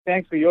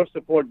Thanks for your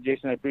support,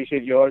 Jason. I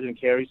appreciate yours and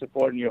Carrie's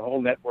support and your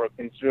whole network.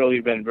 It's really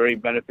been very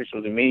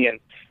beneficial to me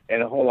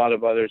and a whole lot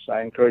of others.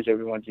 I encourage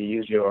everyone to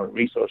use your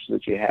resources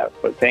that you have.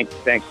 But thanks,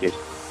 Jason.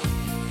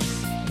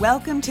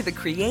 Welcome to the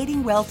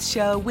Creating Wealth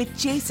Show with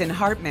Jason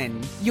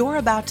Hartman. You're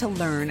about to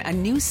learn a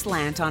new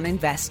slant on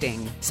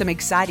investing, some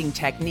exciting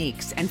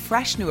techniques, and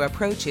fresh new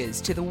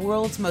approaches to the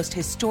world's most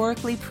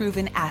historically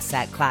proven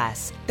asset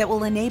class that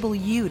will enable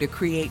you to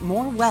create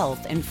more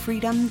wealth and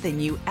freedom than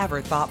you ever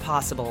thought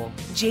possible.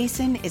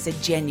 Jason is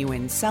a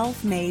genuine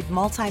self-made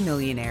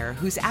multimillionaire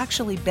who's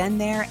actually been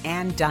there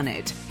and done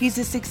it. He's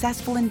a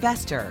successful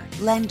investor,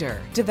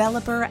 lender,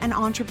 developer, and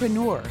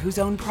entrepreneur who's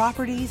owned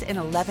properties in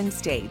 11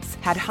 states,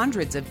 had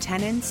hundreds of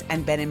tenants,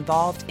 and been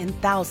involved in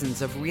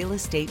thousands of real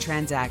estate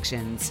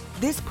transactions.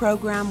 This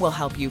program will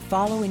help you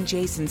follow in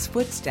Jason's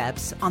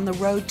footsteps on the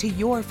road to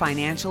your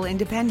financial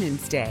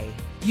independence day.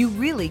 You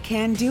really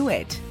can do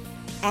it.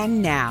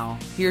 And now,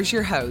 here's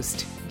your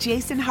host,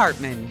 Jason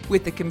Hartman,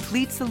 with the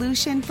complete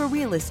solution for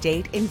real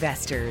estate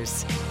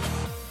investors.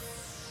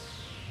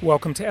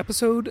 Welcome to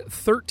episode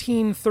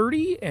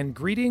 1330 and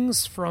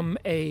greetings from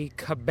a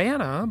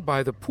cabana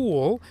by the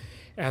pool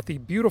at the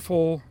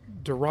beautiful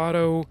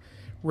Dorado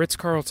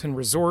Ritz-Carlton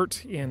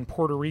Resort in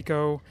Puerto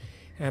Rico.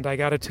 And I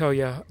got to tell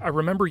you, I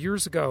remember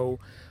years ago,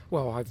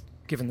 well, I've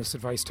given this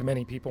advice to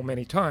many people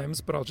many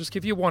times, but I'll just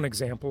give you one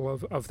example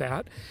of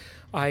that.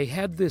 I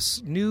had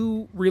this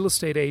new real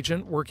estate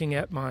agent working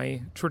at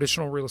my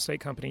traditional real estate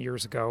company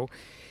years ago.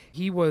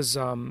 He was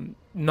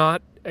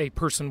not a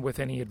person with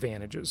any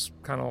advantages,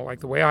 kind of like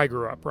the way I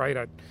grew up, right?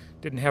 I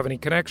didn't have any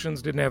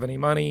connections, didn't have any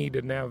money,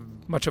 didn't have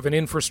much of an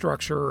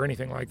infrastructure or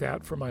anything like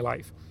that for my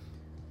life.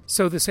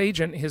 So this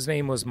agent, his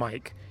name was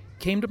Mike,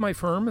 came to my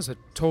firm as a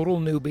total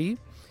newbie,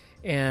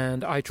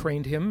 and I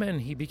trained him,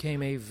 and he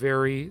became a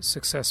very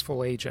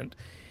successful agent.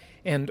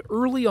 And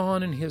early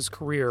on in his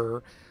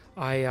career,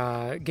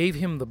 I gave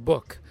him the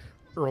book,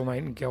 Earl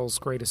Nightingale's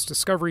Greatest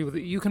Discovery,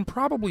 that you can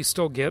probably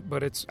still get,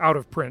 but it's out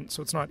of print,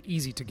 so it's not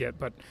easy to get,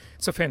 but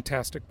it's a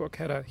fantastic book,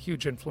 had a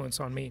huge influence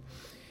on me.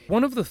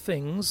 One of the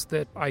things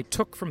that I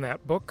took from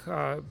that book,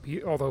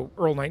 although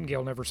Earl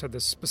Nightingale never said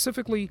this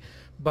specifically,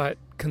 but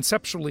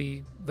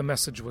conceptually the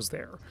message was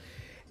there.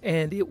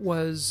 And it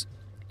was,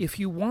 if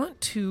you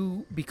want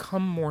to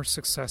become more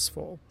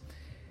successful,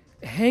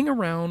 hang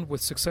around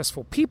with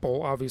successful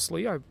people,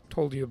 obviously. I've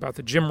told you about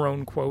the Jim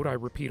Rohn quote. I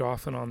repeat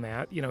often on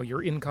that. You know,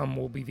 your income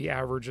will be the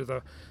average of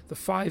the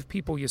 5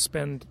 people you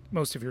spend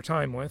most of your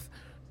time with.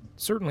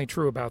 Certainly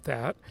true about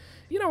that.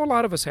 You know, a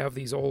lot of us have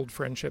these old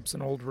friendships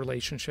and old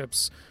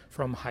relationships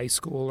from high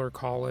school or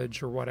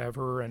college or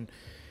whatever, and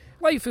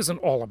life isn't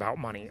all about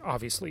money,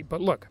 obviously.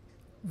 But look,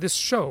 this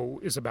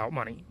show is about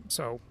money,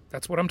 so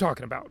that's what I'm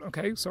talking about,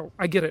 okay? So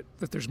I get it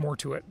that there's more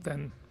to it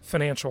than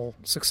financial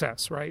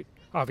success, right?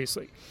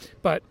 Obviously.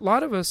 But a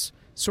lot of us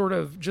sort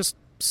of just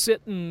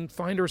sit and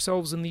find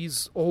ourselves in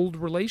these old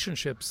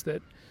relationships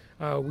that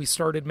we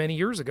started many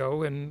years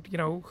ago, and, you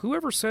know,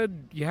 whoever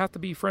said you have to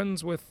be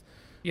friends with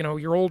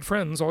your old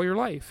friends all your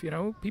life?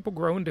 People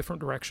grow in different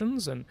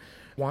directions and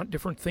want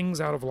different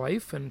things out of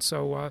life, and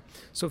so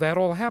that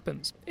all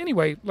happens.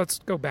 Anyway, let's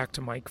go back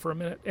to Mike for a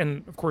minute.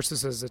 And, of course,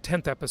 this is a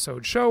 10th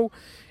episode show,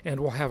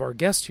 and we'll have our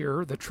guest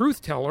here, the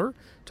Truthteller,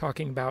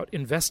 talking about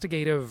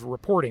investigative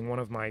reporting, one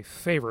of my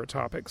favorite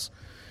topics,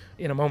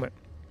 in a moment.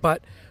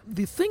 But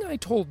the thing I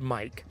told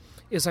Mike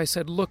is I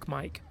said, look,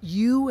 Mike,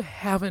 you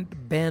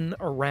haven't been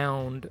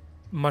around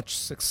much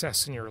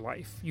success in your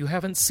life. You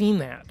haven't seen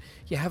that.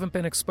 You haven't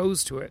been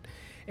exposed to it.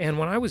 And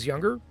when I was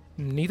younger,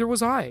 neither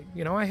was I.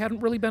 I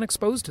hadn't really been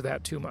exposed to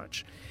that too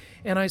much.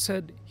 And I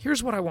said,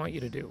 here's what I want you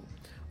to do.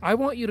 I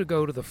want you to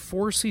go to the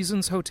Four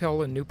Seasons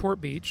Hotel in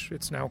Newport Beach.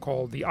 It's now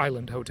called the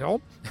Island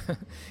Hotel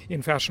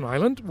in Fashion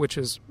Island, which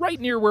is right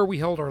near where we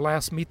held our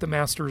last Meet the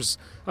Masters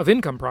of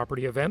Income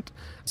Property event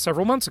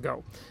several months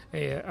ago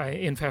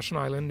in Fashion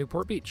Island,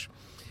 Newport Beach.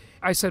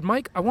 I said,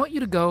 Mike, I want you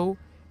to go,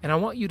 and I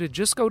want you to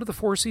just go to the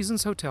Four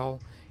Seasons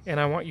Hotel, and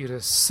I want you to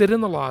sit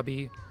in the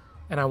lobby,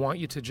 and I want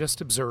you to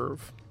just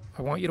observe.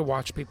 I want you to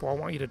watch people. I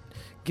want you to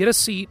get a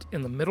seat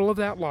in the middle of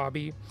that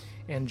lobby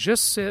and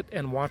just sit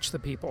and watch the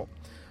people.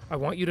 I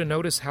want you to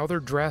notice how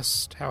they're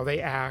dressed, how they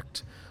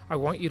act. I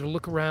want you to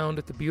look around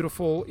at the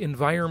beautiful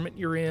environment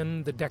you're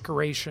in, the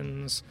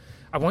decorations.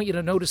 I want you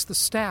to notice the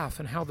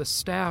staff and how the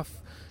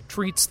staff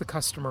treats the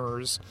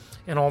customers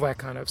and all that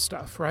kind of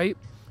stuff, right?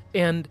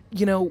 And,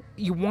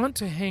 you want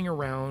to hang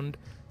around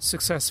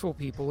successful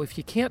people. If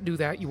you can't do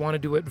that, you want to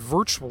do it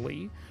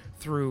virtually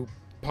through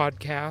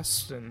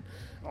podcasts and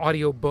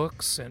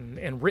audiobooks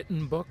and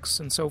written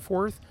books and so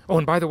forth. Oh,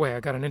 and by the way, I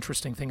got an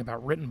interesting thing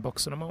about written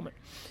books in a moment.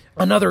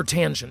 Another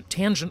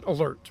tangent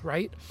alert,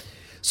 right?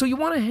 So you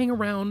want to hang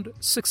around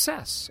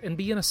success and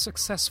be in a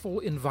successful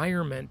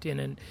environment, in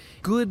a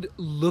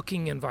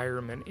good-looking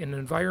environment, in an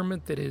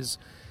environment that is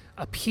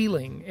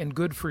appealing and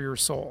good for your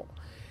soul.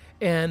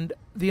 And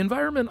the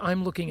environment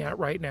I'm looking at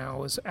right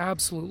now is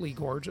absolutely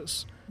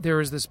gorgeous. There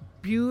is this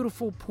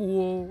beautiful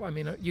pool. I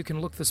mean, you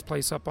can look this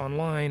place up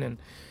online, and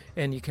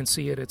and you can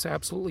see it. It's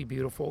absolutely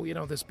beautiful.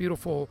 This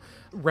beautiful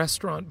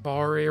restaurant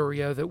bar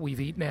area that we've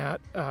eaten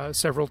at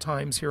several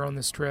times here on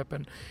this trip.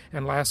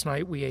 And last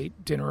night we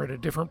ate dinner at a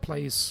different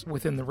place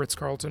within the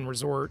Ritz-Carlton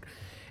Resort.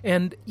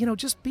 And,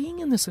 just being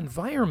in this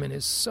environment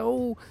is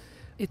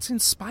it's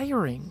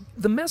inspiring.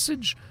 The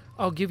message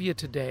I'll give you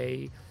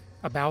today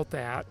about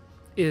that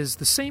is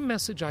the same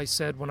message I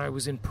said when I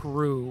was in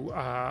Peru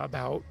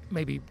about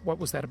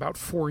about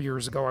 4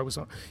 years ago.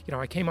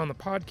 I came on the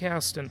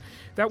podcast, and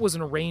that was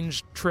an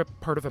arranged trip,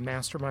 part of a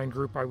mastermind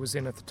group I was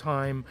in at the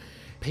time.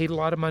 Paid a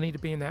lot of money to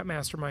be in that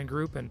mastermind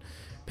group and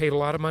paid a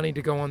lot of money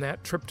to go on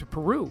that trip to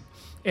Peru.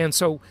 And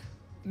so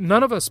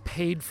none of us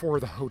paid for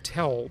the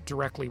hotel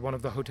directly, one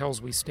of the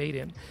hotels we stayed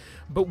in,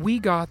 but we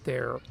got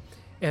there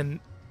and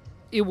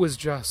it was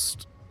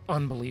just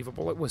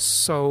unbelievable. It was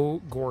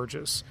so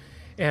gorgeous.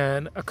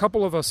 And a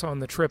couple of us on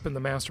the trip in the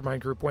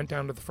mastermind group went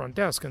down to the front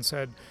desk and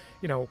said,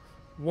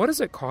 what does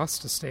it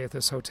cost to stay at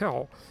this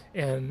hotel?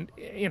 And,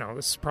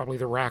 this is probably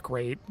the rack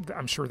rate.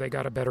 I'm sure they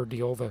got a better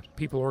deal, the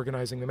people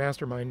organizing the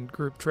mastermind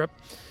group trip.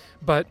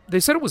 But they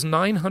said it was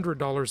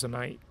 $900 a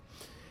night.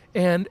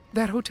 And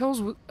that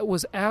hotel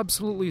was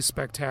absolutely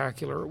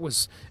spectacular.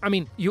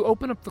 You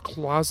open up the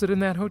closet in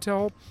that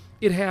hotel,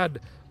 it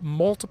had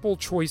multiple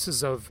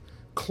choices of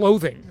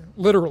clothing,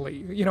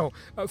 literally,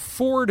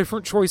 4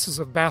 different choices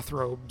of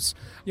bathrobes,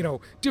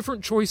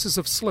 different choices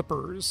of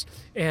slippers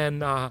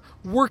and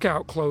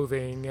workout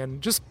clothing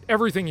and just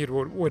everything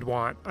you would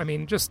want.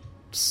 Just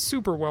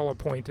super well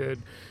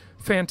appointed,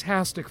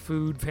 fantastic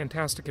food,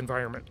 fantastic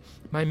environment.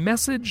 My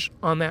message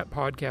on that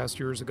podcast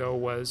years ago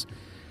was,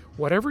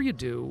 whatever you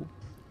do,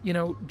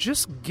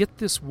 just get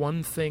this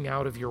one thing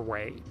out of your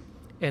way.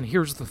 And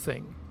here's the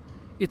thing.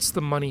 It's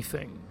the money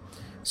thing.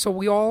 So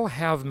we all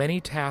have many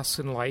tasks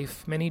in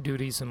life, many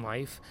duties in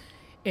life,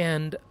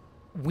 and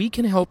we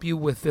can help you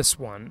with this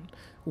one.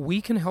 We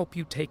can help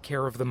you take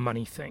care of the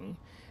money thing.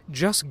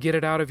 Just get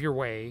it out of your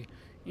way.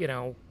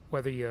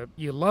 Whether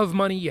you love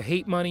money, you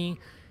hate money,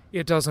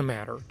 it doesn't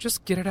matter.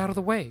 Just get it out of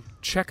the way.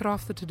 Check it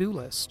off the to-do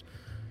list.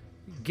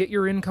 Get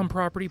your income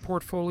property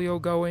portfolio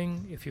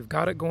going. If you've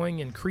got it going,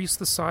 increase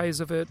the size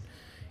of it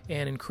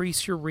and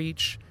increase your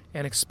reach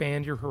and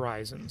expand your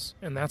horizons.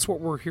 And that's what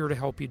we're here to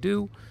help you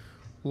do.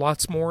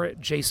 Lots more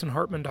at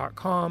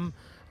jasonhartman.com.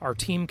 Our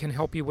team can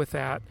help you with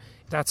that.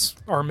 That's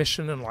our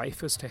mission in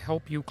life, is to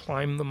help you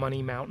climb the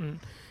money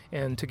mountain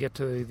and to get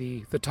to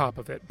the top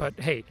of it.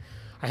 But hey,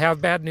 I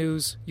have bad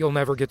news. You'll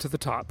never get to the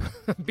top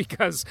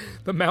because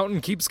the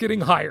mountain keeps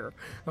getting higher,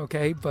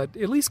 okay? But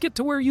at least get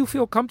to where you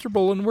feel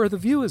comfortable and where the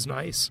view is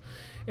nice.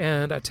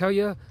 And I tell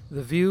you,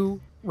 the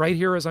view right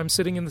here as I'm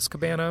sitting in this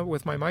cabana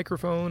with my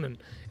microphone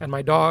and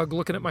my dog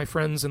looking at my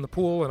friends in the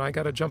pool, and I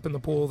got to jump in the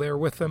pool there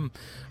with them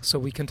so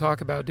we can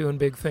talk about doing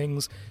big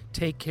things.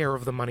 Take care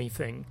of the money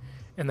thing.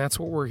 And that's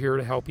what we're here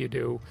to help you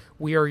do.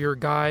 We are your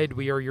guide.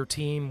 We are your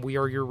team. We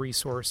are your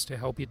resource to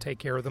help you take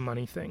care of the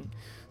money thing.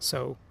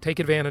 So take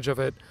advantage of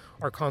it.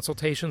 Our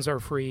consultations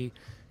are free.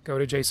 Go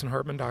to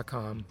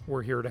jasonhartman.com.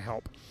 We're here to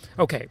help.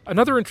 Okay,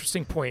 another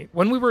interesting point.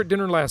 When we were at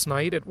dinner last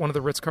night at one of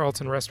the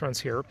Ritz-Carlton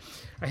restaurants here,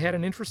 I had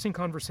an interesting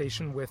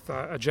conversation with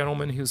a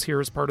gentleman who's here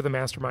as part of the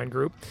mastermind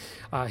group.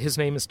 His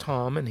name is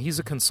Tom, and he's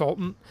a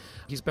consultant.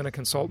 He's been a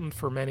consultant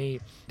for many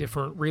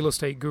different real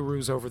estate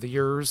gurus over the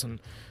years and,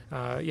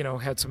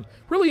 had some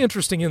really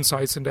interesting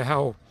insights into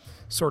how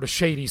sort of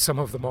shady some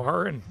of them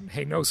are, and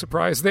hey, no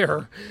surprise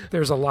there.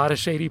 There's a lot of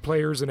shady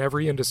players in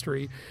every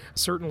industry.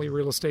 Certainly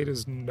real estate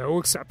is no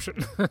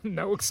exception,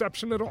 no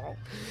exception at all.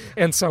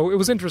 And so it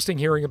was interesting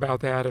hearing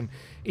about that, and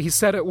he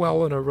said it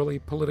well in a really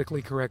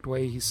politically correct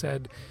way. He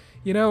said,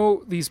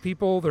 these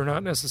people, they're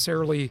not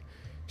necessarily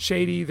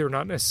shady, they're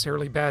not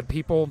necessarily bad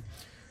people.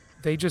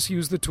 They just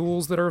use the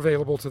tools that are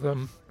available to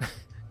them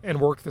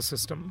and work the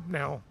system.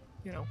 Now,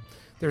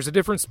 there's a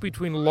difference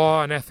between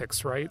law and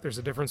ethics, right? There's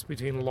a difference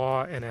between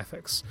law and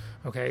ethics.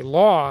 Okay,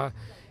 law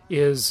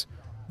is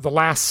the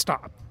last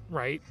stop,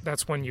 right?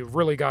 That's when you've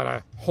really got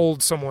to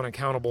hold someone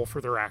accountable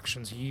for their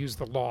actions. You use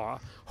the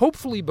law.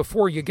 Hopefully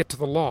before you get to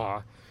the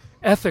law,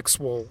 ethics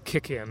will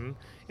kick in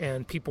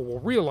and people will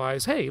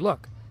realize, hey,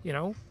 look,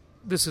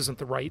 this isn't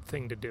the right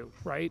thing to do,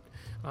 right?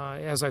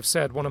 As I've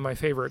said, one of my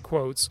favorite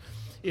quotes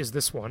is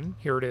this one.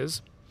 Here it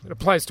is. It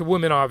applies to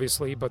women,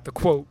 obviously, but the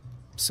quote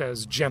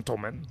says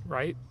gentleman,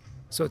 right?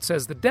 So it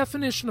says, the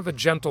definition of a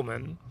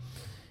gentleman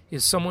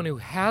is someone who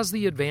has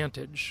the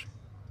advantage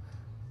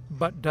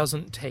but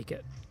doesn't take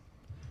it.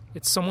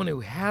 It's someone who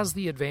has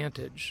the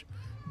advantage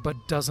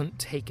but doesn't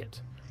take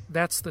it.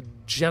 That's the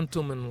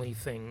gentlemanly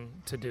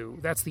thing to do.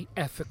 That's the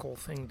ethical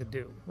thing to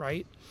do,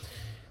 right?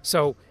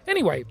 So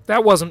anyway,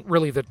 that wasn't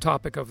really the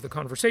topic of the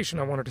conversation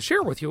I wanted to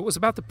share with you. It was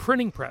about the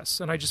printing press,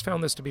 and I just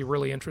found this to be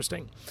really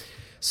interesting.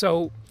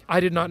 So I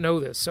did not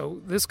know this.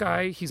 So this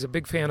guy, he's a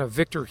big fan of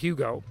Victor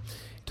Hugo,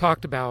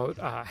 talked about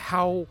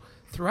how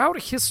throughout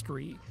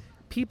history,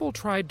 people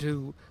tried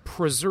to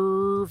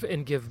preserve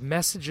and give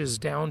messages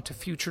down to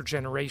future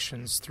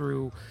generations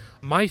through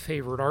my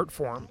favorite art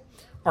form,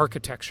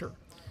 architecture.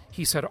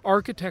 He said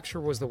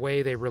architecture was the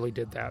way they really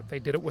did that. They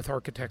did it with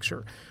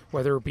architecture,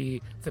 whether it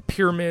be the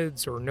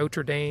pyramids or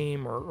Notre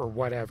Dame or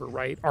whatever,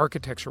 right?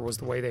 Architecture was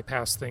the way they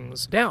passed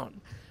things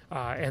down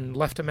and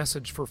left a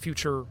message for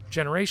future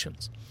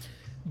generations.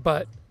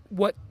 But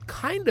what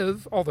kind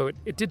of, although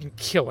it didn't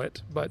kill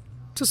it, but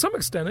to some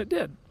extent it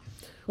did.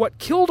 What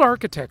killed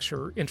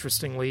architecture,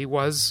 interestingly,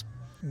 was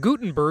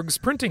Gutenberg's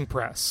printing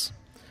press.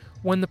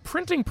 When the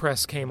printing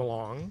press came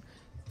along,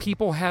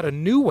 people had a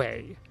new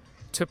way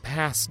to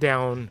pass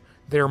down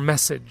their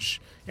message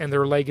and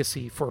their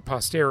legacy for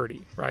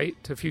posterity, right,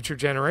 to future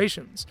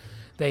generations.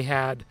 They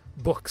had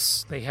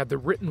books. They had the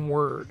written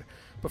word.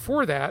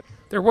 Before that,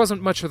 there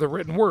wasn't much of the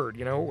written word.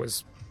 It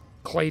was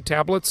clay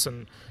tablets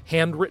and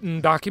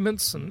handwritten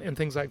documents and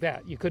things like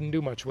that. You couldn't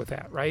do much with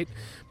that, right?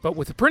 But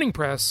with the printing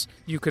press,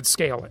 you could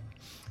scale it.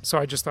 So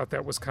I just thought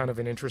that was kind of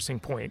an interesting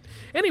point.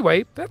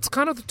 Anyway, that's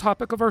kind of the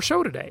topic of our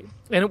show today.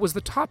 And it was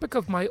the topic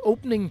of my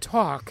opening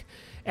talk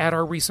at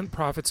our recent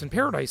Prophets in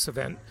Paradise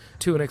event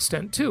to an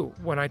extent too,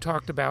 when I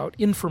talked about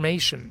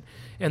information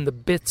and the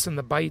bits and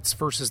the bytes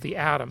versus the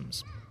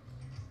atoms.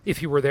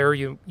 If you were there,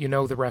 you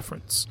know the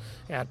reference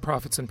at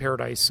Prophets in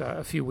Paradise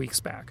a few weeks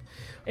back.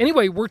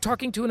 Anyway, we're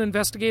talking to an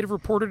investigative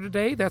reporter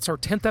today. That's our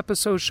 10th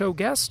episode show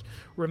guest.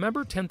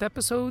 Remember, 10th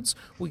episodes,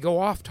 we go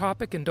off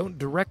topic and don't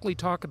directly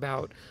talk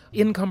about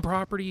income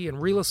property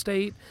and real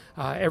estate.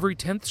 Every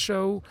 10th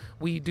show,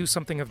 we do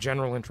something of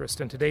general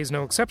interest, and today's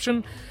no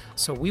exception.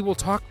 So we will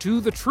talk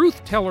to the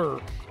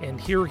Truthteller,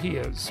 and here he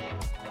is.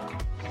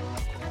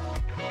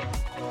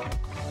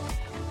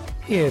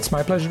 It's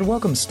my pleasure to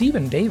welcome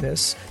Stephen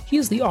Davis. He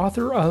is the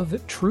author of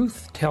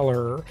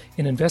Truthteller,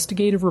 an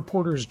investigative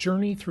reporter's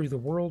journey through the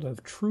world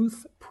of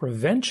truth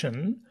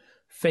prevention,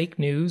 fake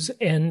news,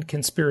 and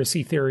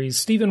conspiracy theories.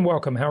 Stephen,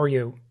 welcome. How are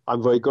you?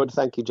 I'm very good.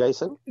 Thank you,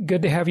 Jason.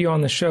 Good to have you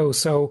on the show.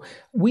 So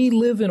we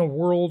live in a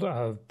world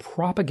of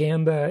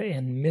propaganda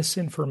and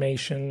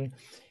misinformation,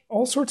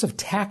 all sorts of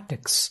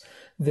tactics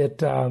that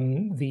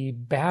the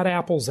bad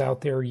apples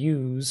out there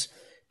use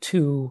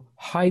to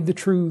hide the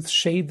truth,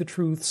 shade the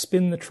truth,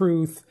 spin the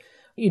truth.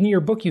 In your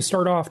book, you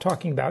start off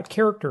talking about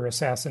character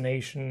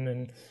assassination,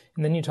 and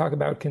then you talk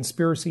about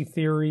conspiracy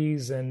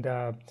theories, and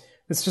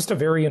it's just a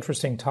very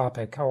interesting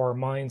topic, how our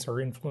minds are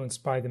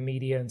influenced by the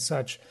media and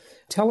such.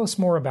 Tell us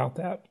more about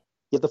that.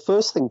 Yeah, the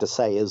first thing to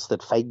say is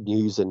that fake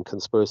news and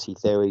conspiracy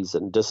theories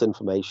and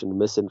disinformation and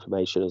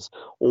misinformation has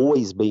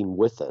always been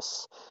with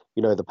us.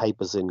 The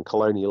papers in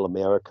colonial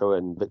America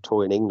and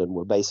Victorian England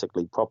were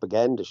basically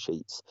propaganda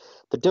sheets.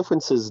 The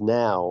difference is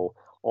now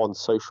on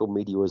social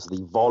media is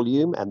the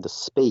volume and the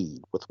speed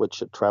with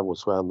which it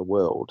travels around the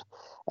world.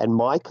 And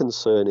my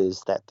concern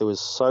is that there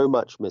is so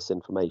much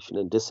misinformation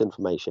and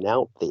disinformation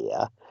out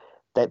there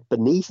that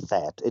beneath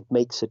that, it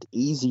makes it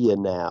easier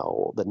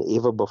now than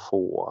ever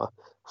before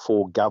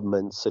for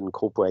governments and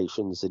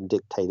corporations and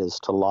dictators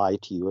to lie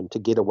to you and to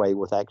get away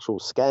with actual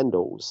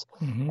scandals.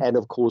 Mm-hmm. And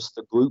of course,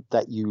 the group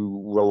that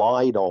you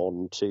relied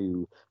on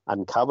to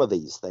uncover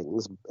these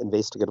things,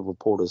 investigative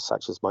reporters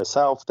such as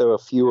myself, there are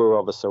fewer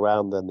of us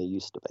around than there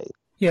used to be.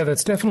 Yeah,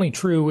 that's definitely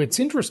true. It's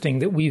interesting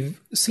that we've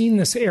seen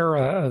this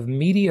era of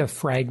media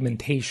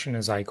fragmentation,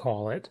 as I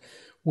call it,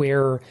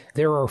 where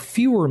there are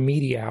fewer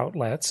media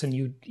outlets. And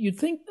you'd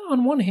think,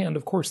 on one hand,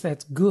 of course,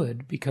 that's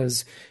good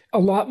because a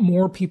lot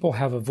more people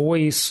have a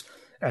voice.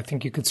 I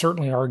think you could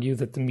certainly argue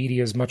that the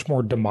media is much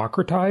more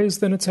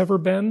democratized than it's ever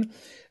been.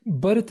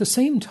 But at the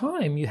same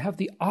time, you have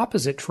the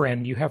opposite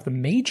trend. You have the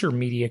major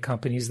media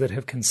companies that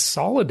have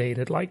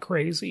consolidated like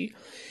crazy.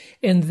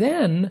 And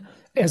then,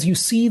 as you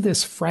see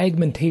this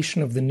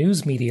fragmentation of the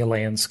news media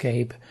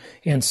landscape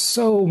and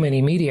so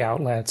many media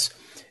outlets,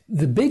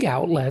 the big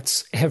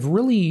outlets have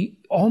really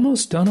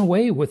almost done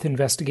away with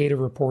investigative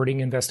reporting,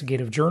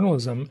 investigative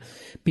journalism,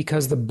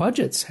 because the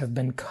budgets have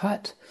been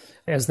cut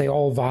as they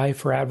all vie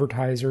for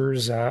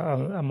advertisers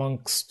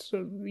amongst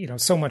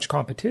so much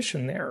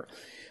competition there.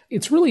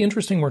 It's really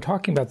interesting we're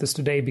talking about this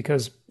today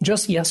because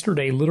just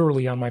yesterday,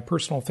 literally on my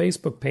personal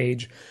Facebook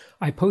page,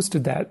 I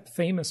posted that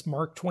famous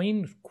Mark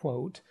Twain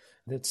quote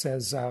that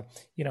says, a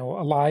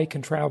lie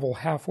can travel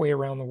halfway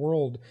around the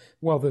world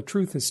while the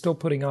truth is still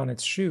putting on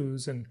its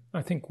shoes. And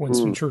I think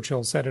Winston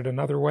Churchill said it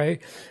another way,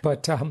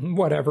 but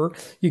whatever,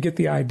 you get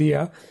the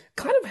idea.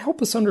 Kind of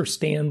help us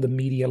understand the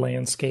media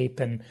landscape.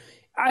 And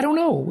I don't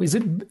know, is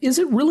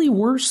it really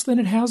worse than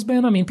it has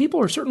been? I mean, people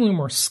are certainly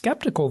more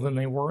skeptical than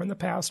they were in the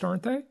past,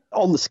 aren't they?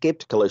 On the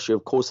skeptical issue,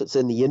 of course, it's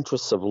in the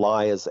interests of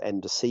liars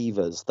and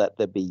deceivers that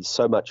there be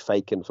so much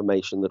fake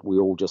information that we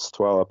all just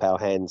throw up our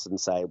hands and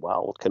say,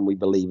 well, can we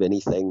believe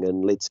anything?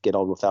 And let's get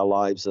on with our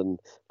lives and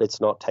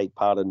let's not take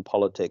part in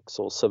politics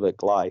or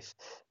civic life.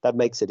 That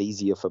makes it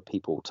easier for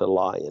people to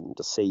lie and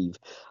deceive.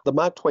 The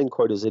Mark Twain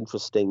quote is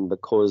interesting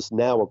because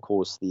now, of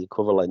course, the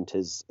equivalent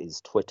is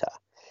Twitter.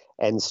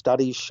 And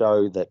studies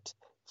show that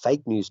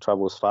fake news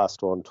travels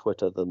faster on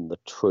Twitter than the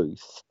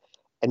truth.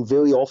 And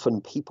very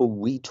often people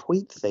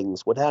retweet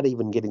things without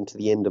even getting to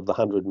the end of the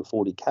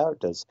 140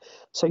 characters.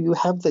 So you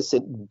have this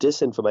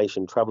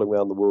disinformation traveling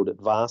around the world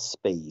at vast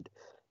speed.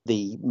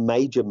 the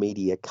major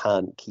media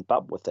can't keep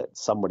up with it.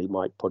 Somebody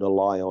might put a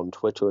lie on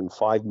Twitter and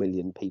 5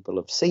 million people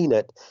have seen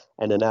it,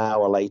 and an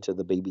hour later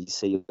the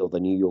BBC or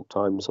the New York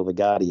Times or the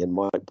Guardian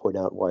might point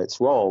out why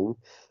it's wrong,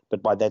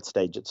 but by that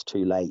stage it's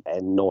too late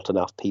and not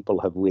enough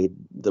people have read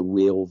the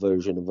real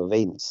version of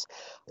events.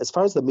 As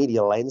far as the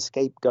media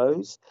landscape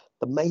goes,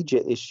 the major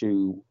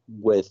issue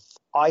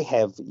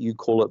you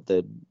call it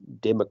the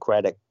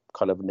democratic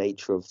kind of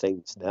nature of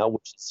things now,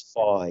 which is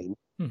fine.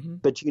 Mm-hmm.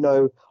 But,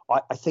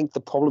 I think the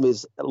problem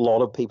is a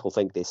lot of people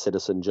think they're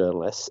citizen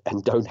journalists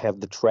and don't have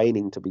the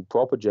training to be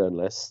proper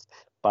journalists,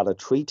 but are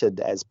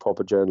treated as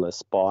proper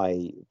journalists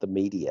by the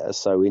media.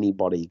 So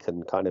anybody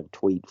can kind of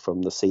tweet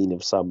from the scene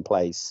of some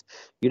place.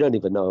 You don't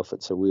even know if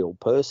it's a real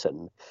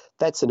person.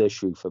 That's an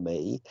issue for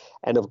me.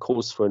 And of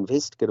course, for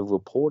investigative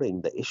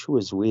reporting, the issue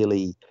is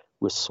really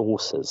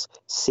resources.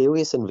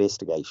 Serious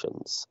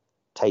investigations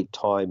take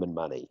time and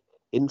money.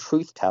 In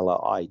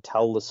Truthteller, I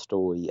tell the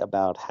story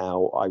about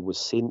how I was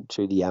sent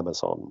to the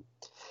Amazon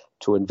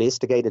to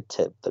investigate a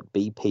tip that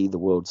BP, the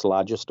world's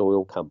largest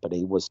oil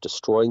company, was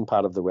destroying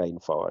part of the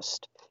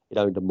rainforest. It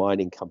owned a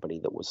mining company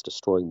that was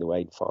destroying the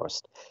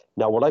rainforest.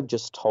 Now, what I've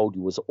just told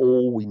you was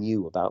all we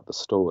knew about the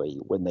story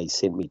when they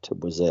sent me to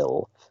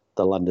Brazil.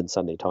 The London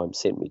Sunday Times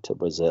sent me to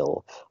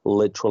Brazil,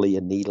 literally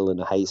a needle in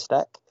a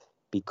haystack,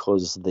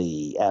 because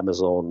the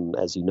Amazon,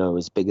 as you know,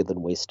 is bigger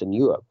than Western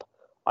Europe.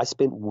 I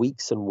spent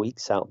weeks and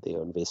weeks out there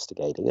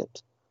investigating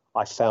it.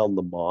 I found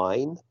the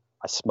mine.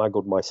 I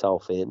smuggled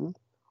myself in.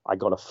 I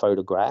got a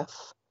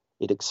photograph.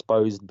 It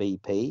exposed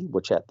BP,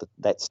 which at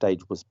that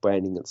stage was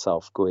branding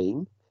itself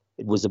green.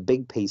 It was a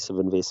big piece of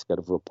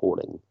investigative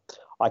reporting.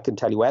 I can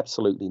tell you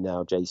absolutely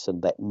now, Jason,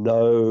 that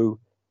no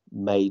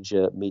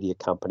major media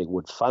company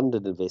would fund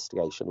an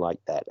investigation like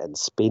that and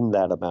spend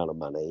that amount of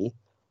money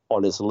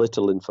on as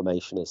little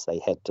information as they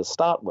had to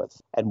start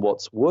with. And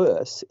what's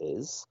worse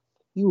is,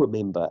 you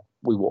remember,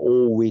 we were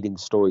all reading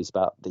stories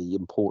about the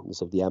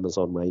importance of the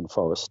Amazon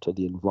rainforest to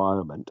the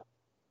environment.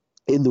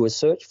 In the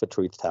research for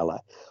Truthteller,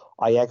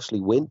 I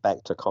actually went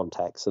back to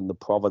contacts in the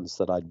province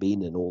that I'd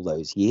been in all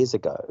those years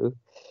ago,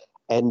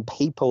 and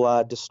people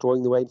are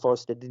destroying the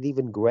rainforest at an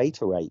even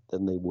greater rate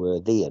than they were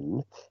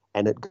then,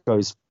 and it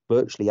goes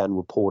virtually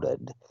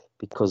unreported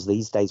because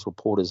these days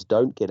reporters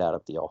don't get out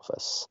of the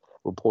office.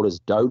 Reporters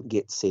don't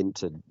get sent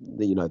to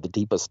the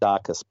deepest,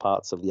 darkest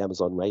parts of the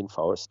Amazon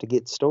rainforest to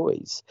get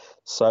stories.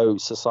 So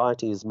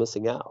society is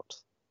missing out.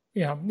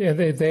 Yeah,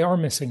 they are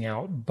missing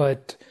out.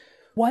 But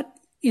what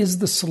is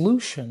the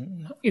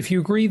solution? If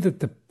you agree that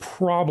the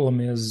problem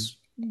is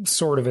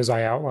sort of as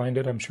I outlined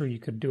it, I'm sure you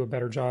could do a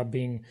better job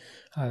being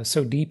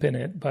so deep in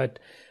it. But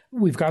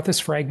we've got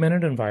this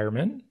fragmented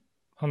environment.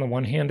 On the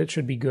one hand, it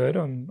should be good.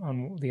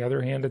 On the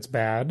other hand, it's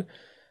bad.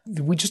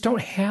 We just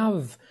don't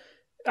have...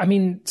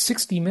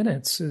 60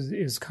 Minutes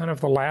is kind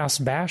of the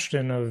last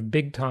bastion of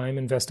big-time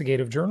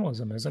investigative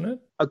journalism, isn't it?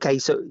 Okay,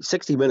 so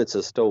 60 Minutes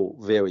is still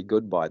very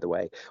good, by the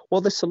way. Well,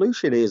 the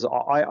solution is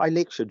I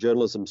lecture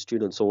journalism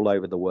students all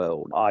over the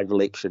world. I've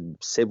lectured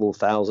several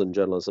thousand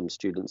journalism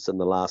students in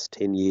the last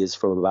 10 years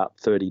from about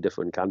 30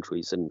 different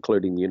countries,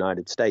 including the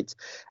United States.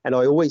 And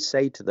I always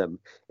say to them,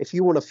 if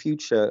you want a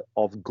future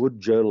of good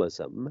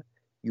journalism,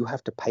 you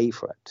have to pay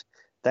for it.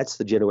 That's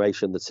the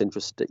generation that's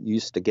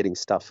used to getting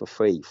stuff for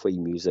free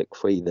music,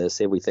 free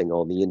this, everything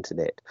on the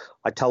internet.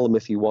 I tell them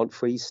if you want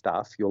free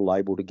stuff, you're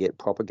liable to get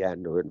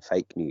propaganda and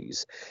fake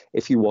news.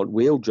 If you want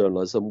real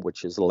journalism,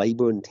 which is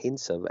labor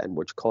intensive and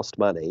which costs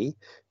money,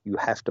 you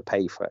have to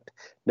pay for it.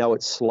 Now,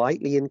 it's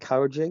slightly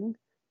encouraging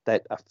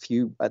that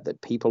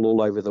that people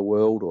all over the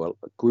world, or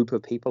a group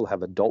of people,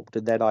 have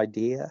adopted that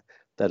idea,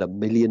 that 1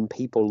 million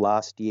people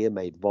last year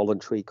made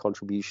voluntary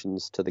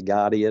contributions to The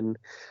Guardian,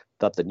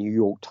 that the New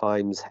York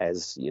Times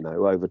has,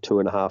 over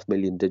 2.5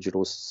 million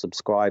digital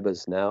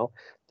subscribers now.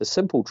 The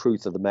simple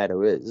truth of the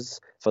matter is,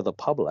 for the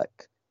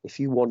public, if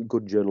you want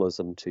good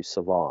journalism to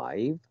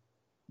survive,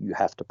 you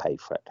have to pay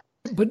for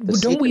it. But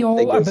don't we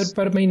all,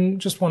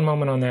 just one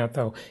moment on that,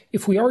 though.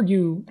 If we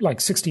argue like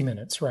 60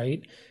 Minutes,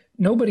 right?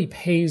 Nobody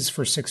pays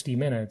for 60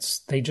 Minutes.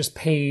 They just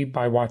pay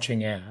by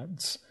watching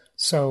ads.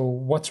 So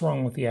what's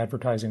wrong with the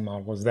advertising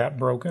model? Is that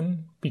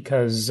broken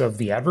because of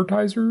the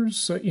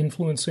advertisers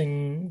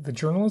influencing the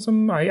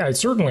journalism? I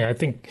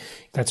think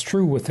that's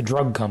true with the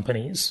drug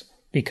companies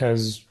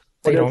because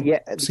they don't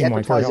seem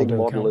like they're held to account. The advertising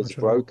model is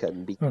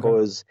broken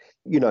because,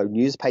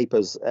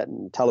 newspapers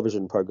and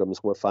television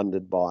programs were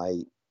funded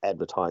by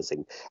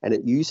advertising. And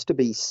it used to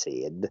be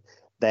said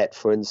that,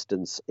 for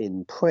instance,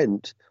 in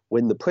print,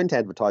 when the print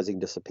advertising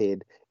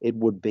disappeared, it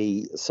would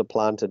be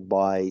supplanted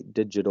by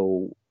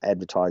digital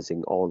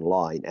advertising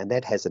online. And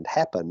that hasn't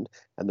happened.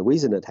 And the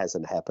reason it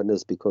hasn't happened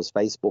is because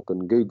Facebook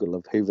and Google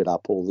have hoovered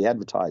up all the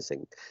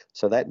advertising.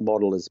 So that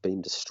model has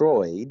been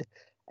destroyed.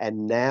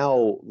 And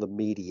now the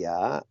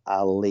media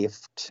are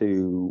left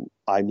to,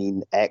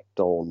 act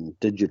on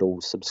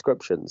digital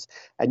subscriptions.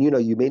 And,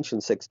 you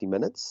mentioned 60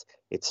 Minutes.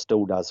 It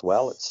still does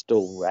well. It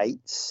still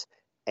rates.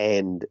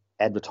 And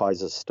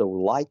advertisers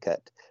still like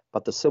it.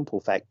 But the simple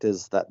fact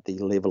is that the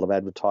level of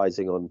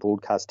advertising on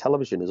broadcast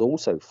television is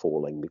also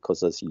falling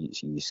because, as you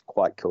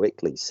quite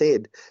correctly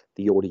said,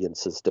 the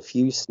audience is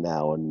diffuse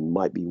now and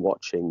might be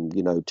watching,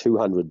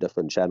 200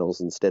 different channels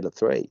instead of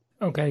 3.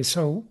 Okay,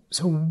 so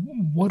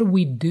what do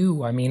we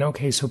do? I mean,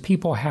 okay, so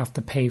people have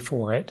to pay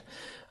for it,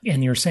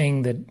 and you're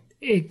saying that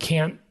it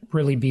can't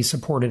really be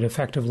supported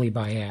effectively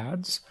by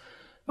ads.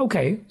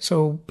 Okay,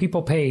 so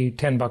people pay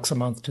 $10 a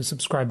month to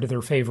subscribe to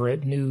their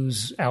favorite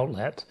news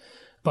outlet.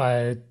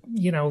 But,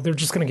 they're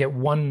just going to get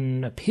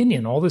one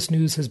opinion. All this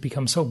news has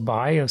become so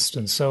biased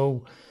and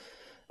so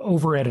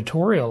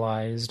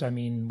over-editorialized. I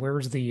mean,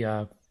 where's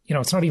the,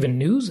 it's not even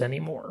news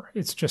anymore.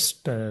 It's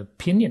just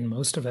opinion,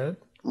 most of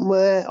it.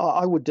 Well,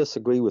 I would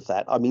disagree with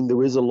that. I mean,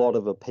 there is a lot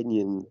of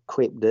opinion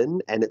crept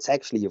in, and it's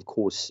actually, of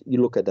course,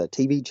 you look at a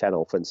TV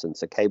channel, for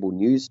instance, a cable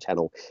news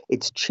channel,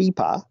 it's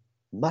cheaper,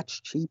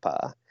 much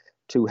cheaper,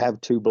 to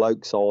have 2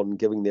 blokes on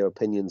giving their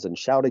opinions and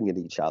shouting at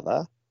each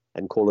other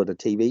and call it a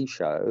TV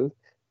show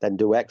than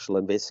do actual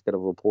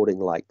investigative reporting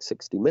like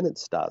 60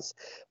 Minutes does.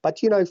 But,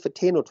 for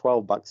 10 or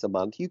 12 bucks a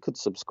month, you could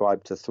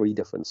subscribe to 3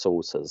 different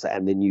sources,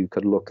 and then you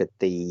could look at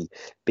the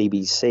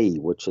BBC,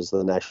 which is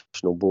the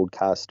national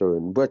broadcaster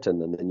in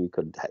Britain, and then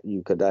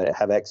you could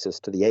have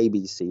access to the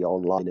ABC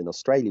online in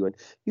Australia, and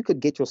you could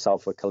get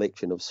yourself a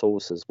collection of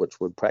sources which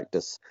would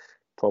practice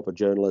proper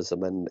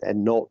journalism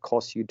and not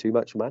cost you too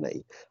much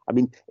money. I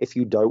mean, if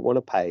you don't want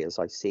to pay, as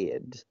I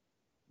said,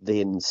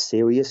 then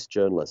serious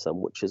journalism,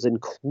 which is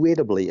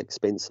incredibly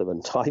expensive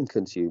and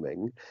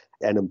time-consuming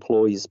and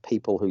employs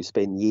people who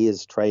spend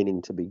years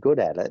training to be good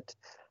at it,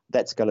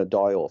 that's going to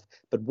die off.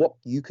 But what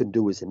you can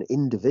do as an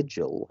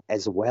individual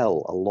as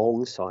well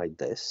alongside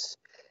this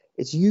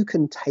is you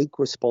can take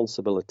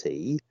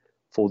responsibility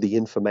for the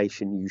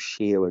information you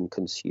share and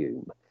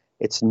consume.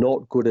 It's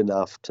not good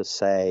enough to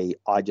say,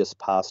 I just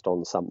passed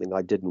on something,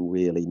 I didn't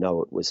really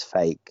know it was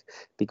fake,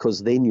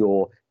 because then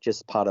you're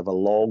just part of a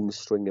long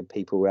string of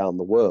people around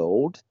the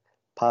world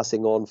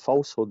passing on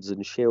falsehoods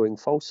and sharing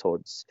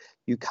falsehoods.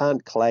 You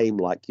can't claim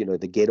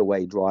the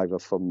getaway driver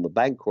from the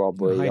bank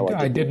robbery.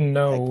 I didn't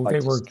know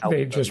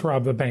they just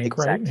robbed the bank,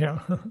 exactly.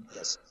 Right? Yeah.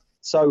 Yes.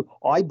 So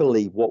I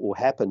believe what will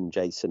happen,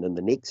 Jason, in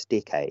the next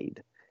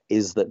decade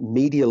is that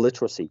media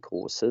literacy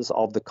courses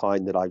of the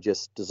kind that I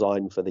just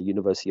designed for the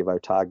University of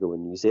Otago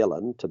in New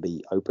Zealand to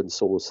be open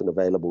source and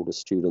available to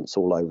students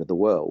all over the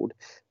world,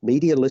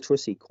 media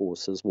literacy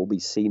courses will be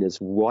seen as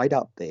right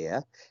up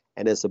there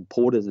and as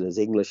important as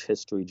English,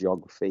 history,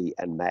 geography,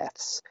 and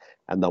maths.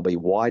 And they'll be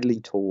widely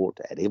taught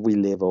at every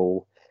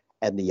level,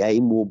 and the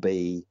aim will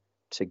be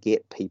to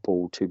get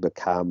people to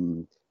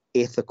become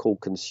ethical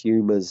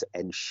consumers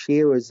and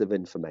sharers of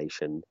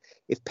information.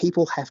 If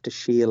people have to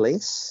share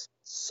less,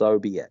 so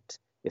be it.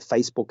 If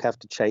Facebook have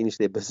to change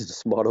their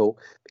business model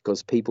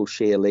because people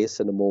share less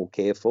and are more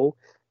careful,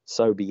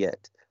 so be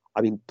it.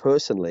 I mean,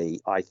 personally,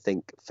 I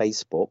think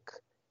Facebook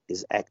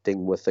is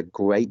acting with a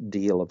great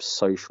deal of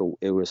social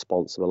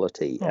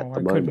irresponsibility at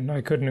the moment. I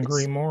couldn't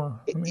agree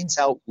more. It's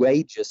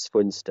outrageous,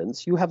 for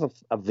instance. You have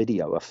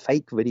a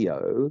fake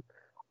video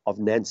of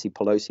Nancy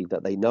Pelosi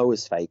that they know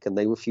is fake, and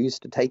they refuse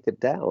to take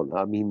it down.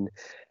 I mean,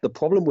 the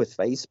problem with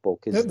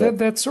Facebook is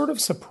that's sort of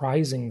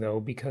surprising, though,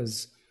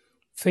 because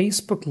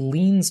Facebook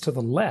leans to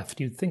the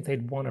left. You'd think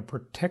they'd want to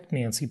protect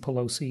Nancy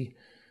Pelosi.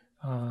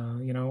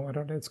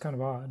 It's kind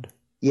of odd.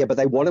 Yeah, but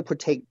they want to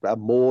protect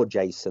more,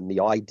 Jason,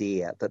 the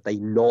idea that they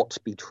not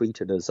be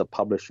treated as a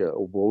publisher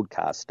or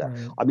broadcaster.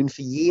 Right. I mean,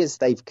 for years,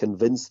 they've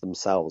convinced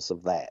themselves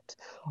of that.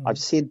 I've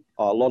said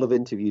a lot of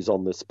interviews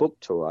on this book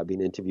tour. I've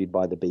been interviewed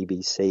by the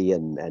BBC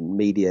and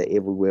media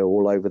everywhere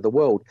all over the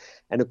world.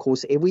 And, of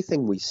course,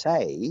 everything we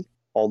say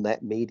on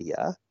that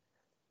media,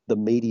 the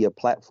media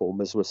platform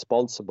is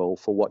responsible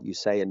for what you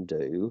say and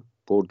do,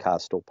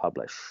 broadcast or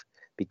publish,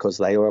 because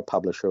they are a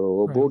publisher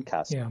or a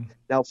broadcaster. Yeah.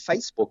 Now,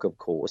 Facebook, of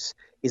course,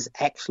 is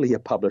actually a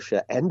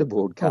publisher and a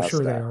broadcaster. Oh,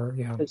 sure they are,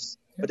 yeah.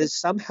 But has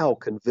somehow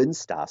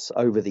convinced us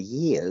over the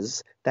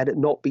years that it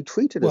not be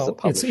treated as a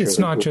publisher. It's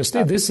not just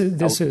this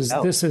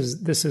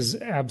is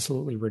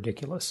absolutely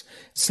ridiculous.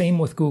 Same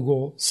with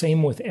Google,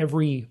 same with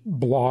every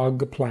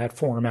blog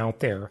platform out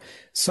there.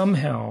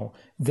 Somehow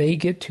they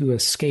get to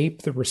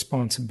escape the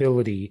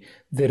responsibility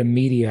that a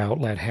media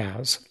outlet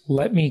has.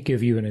 Let me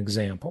give you an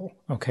example,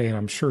 okay? And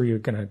I'm sure you're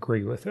going to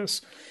agree with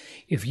this.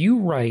 If you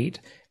write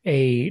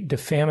a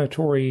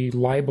defamatory,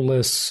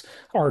 libelous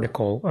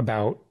article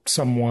about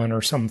someone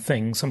or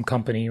something, some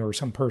company or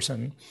some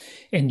person,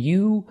 and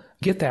you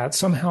get that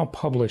somehow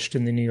published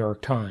in the New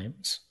York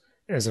Times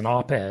as an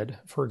op-ed,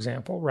 for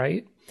example,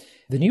 right?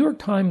 The New York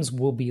Times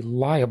will be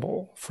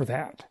liable for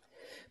that.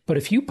 But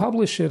if you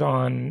publish it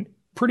on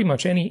pretty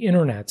much any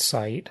internet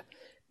site,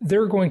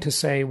 they're going to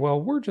say,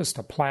 well, we're just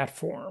a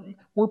platform.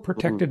 We're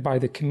protected by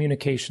the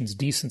Communications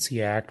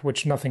Decency Act,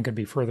 which nothing could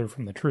be further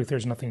from the truth.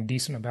 There's nothing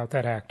decent about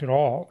that act at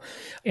all.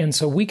 And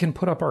so we can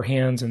put up our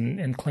hands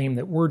and claim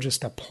that we're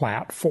just a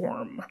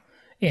platform.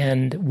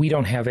 and we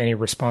don't have any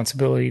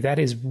responsibility. That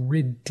is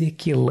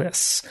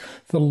ridiculous.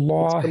 The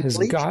law has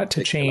got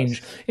to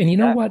change. And you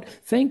know what?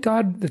 Thank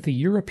God that the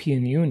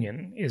European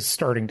Union is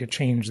starting to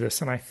change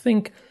this. And I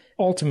think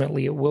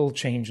ultimately it will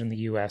change in the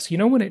U.S. You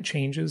know when it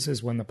changes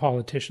is when the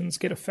politicians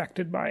get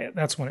affected by it.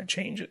 That's when it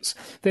changes.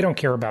 They don't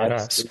care about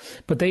us,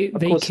 but they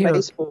care.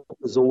 Facebook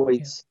is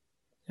always...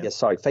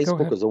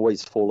 Facebook has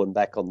always fallen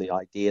back on the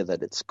idea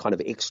that it's kind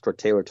of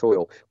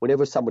extraterritorial.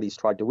 Whenever somebody's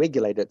tried to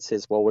regulate it, it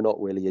says, well, we're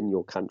not really in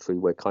your country.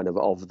 We're kind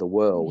of the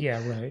world.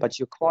 Yeah, right. But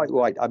you're quite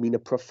right. I mean, a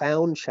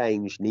profound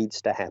change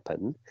needs to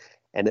happen,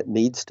 and it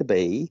needs to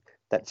be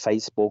that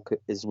Facebook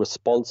is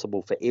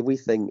responsible for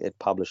everything it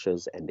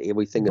publishes and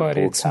everything it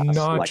broadcasts. But it's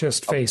not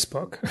just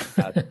Facebook.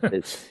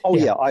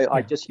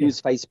 I just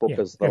use Facebook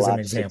as the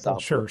largest example.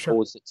 Sure. Of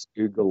course, it's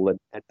Google and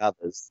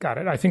others. Got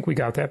it. I think we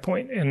got that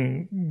point,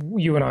 and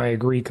you and I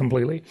agree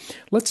completely.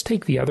 Let's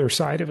take the other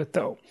side of it,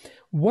 though.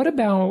 What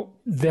about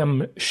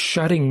them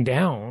shutting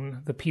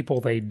down the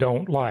people they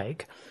don't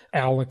like?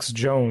 Alex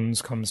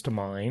Jones comes to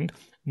mind.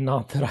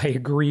 Not that I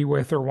agree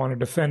with or want to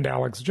defend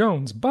Alex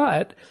Jones,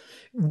 but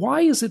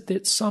why is it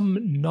that some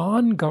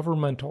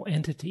non-governmental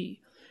entity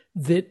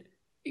that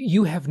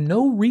you have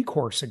no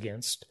recourse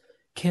against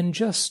can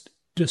just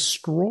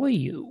destroy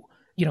you?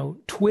 You know,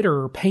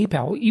 Twitter,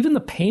 PayPal, even the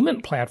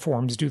payment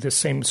platforms do the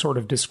same sort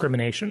of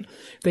discrimination.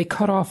 They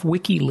cut off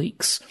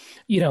WikiLeaks.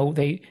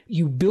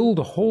 You build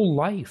a whole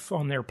life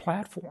on their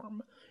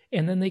platform,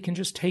 and then they can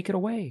just take it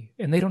away.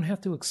 And they don't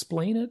have to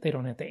explain it. They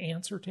don't have to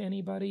answer to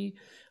anybody.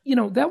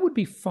 That would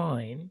be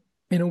fine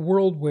in a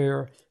world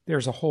where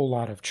there's a whole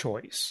lot of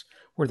choice,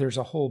 where there's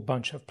a whole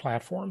bunch of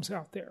platforms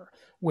out there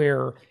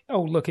where,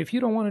 oh, look, if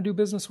you don't want to do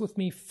business with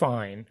me,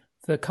 fine.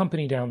 The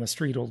company down the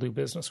street will do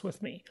business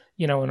with me,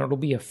 and it'll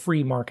be a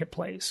free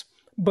marketplace.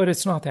 But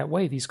it's not that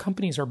way. These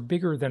companies are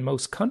bigger than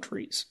most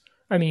countries.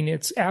 I mean,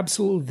 it's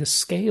absolutely the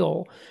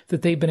scale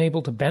that they've been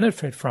able to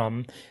benefit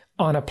from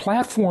on a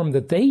platform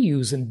that they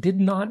use and did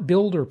not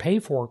build or pay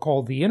for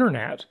called the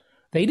internet.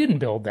 They didn't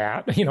build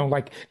that,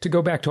 like to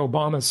go back to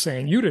Obama's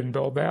saying, you didn't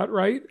build that,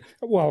 right?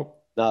 Well,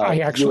 no, I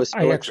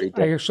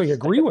actually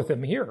agree with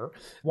him here.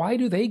 Why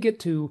do they get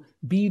to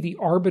be the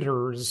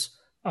arbiters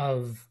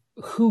of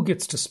who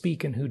gets to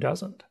speak and who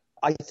doesn't?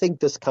 I think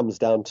this comes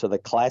down to the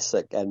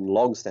classic and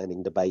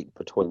long-standing debate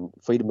between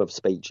freedom of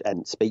speech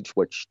and speech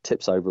which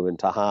tips over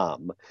into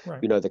harm.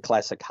 Right. The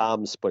classic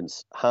harm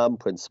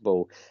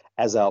principle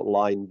as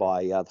outlined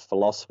by the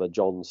philosopher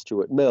John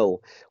Stuart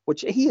Mill,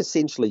 which he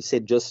essentially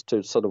said, just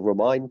to sort of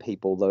remind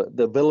people,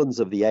 the villains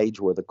of the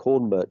age were the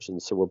corn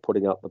merchants who were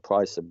putting up the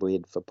price of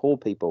bread for poor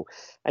people.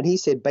 And he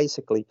said,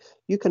 basically,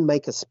 you can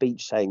make a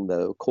speech saying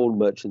the corn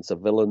merchants are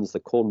villains,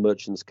 the corn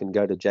merchants can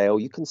go to jail.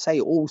 You can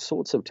say all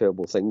sorts of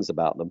terrible things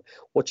about them.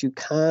 What you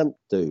can't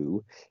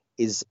do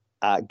is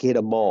get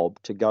a mob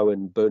to go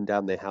and burn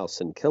down their house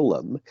and kill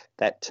them.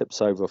 That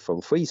tips over from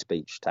free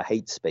speech to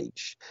hate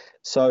speech.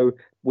 So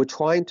we're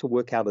trying to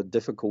work out a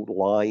difficult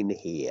line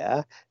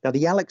here. Now,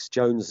 the Alex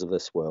Jones of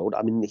this world,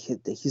 I mean,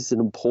 he's an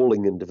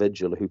appalling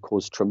individual who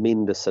caused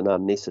tremendous and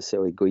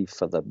unnecessary grief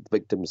for the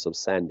victims of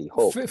Sandy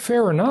Hook.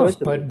 Fair enough,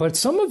 but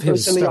some of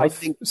his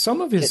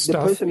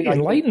stuff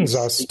enlightens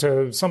us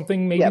to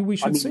something maybe we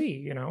should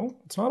see.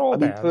 It's not all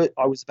bad.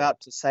 I was about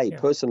to say,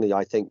 personally,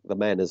 I think the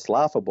man is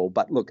laughable.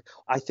 But look,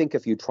 I think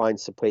if you try and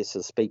suppress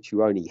his speech,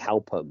 you only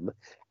help him.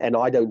 And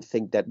I don't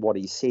think that what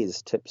he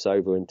says tips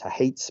over into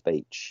hate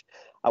speech.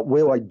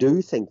 Where I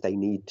do think they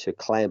need to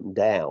clamp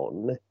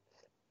down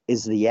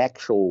is the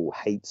actual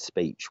hate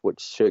speech which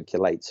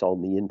circulates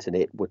on the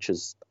internet, which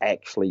is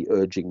actually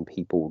urging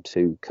people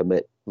to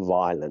commit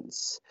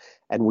violence.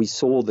 And we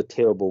saw the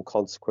terrible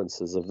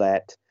consequences of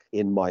that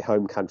in my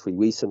home country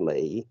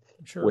recently,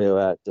 where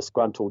a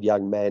disgruntled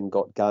young man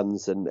got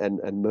guns and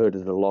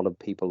murdered a lot of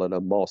people in a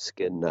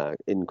mosque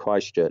in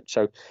Christchurch.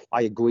 So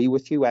I agree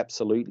with you,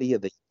 absolutely.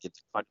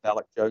 It's kind of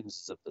Alex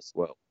Jones of this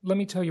world. Let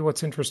me tell you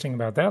what's interesting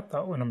about that,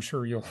 though, and I'm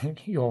sure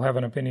you'll have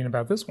an opinion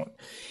about this one.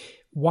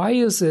 Why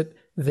is it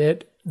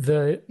that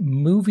the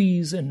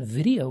movies and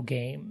video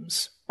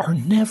games are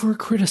never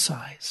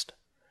criticized?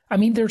 I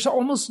mean, there's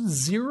almost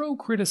zero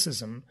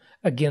criticism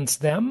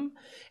against them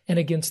and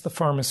against the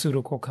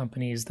pharmaceutical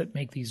companies that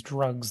make these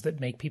drugs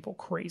that make people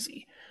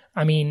crazy.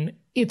 I mean,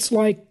 it's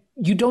like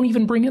you don't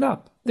even bring it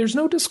up. There's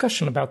no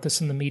discussion about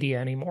this in the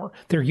media anymore.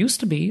 There used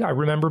to be. I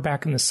remember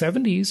back in the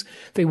 70s,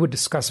 they would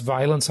discuss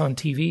violence on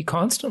TV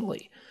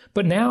constantly.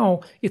 But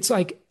now it's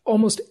like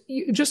almost,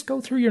 you just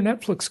go through your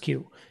Netflix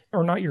queue,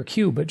 or not your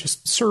queue, but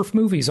just surf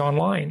movies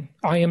online,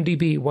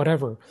 IMDb,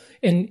 whatever.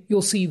 And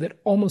you'll see that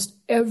almost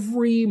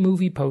every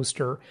movie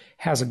poster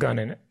has a gun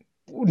in it.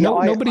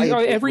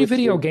 Every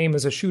video game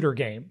is a shooter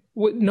game.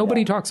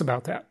 Nobody talks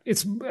about that.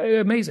 It's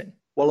amazing.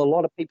 Well, a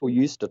lot of people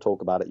used to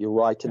talk about it. You're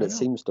right. And it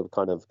seems to have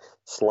kind of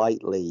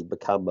slightly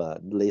become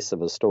less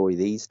of a story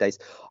these days.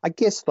 I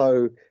guess,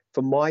 though,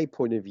 from my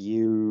point of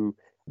view,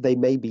 they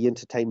may be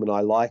entertainment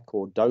I like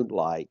or don't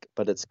like,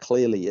 but it's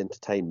clearly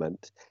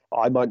entertainment.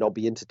 I might not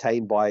be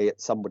entertained by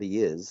it, somebody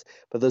is,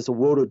 but there's a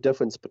world of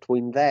difference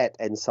between that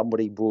and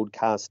somebody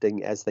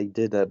broadcasting as they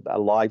did a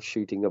live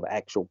shooting of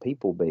actual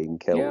people being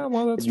killed. Yeah,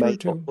 well, that's it true may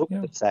too. not look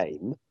Yeah. the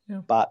same,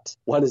 Yeah. but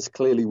one is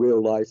clearly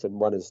real life and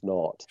one is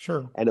not.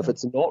 Sure. And if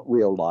it's not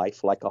real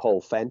life, like a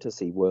whole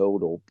fantasy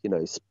world or,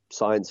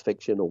 science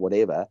fiction or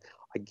whatever,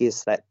 I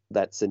guess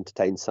that's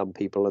entertained some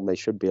people and they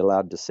should be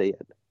allowed to see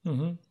it.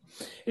 Mm-hmm.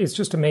 It's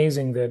just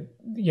amazing that,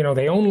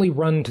 they only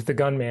run to the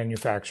gun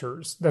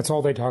manufacturers. That's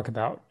all they talk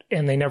about.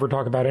 And they never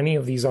talk about any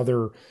of these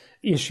other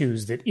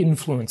issues that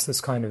influence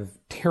this kind of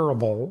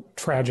terrible,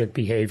 tragic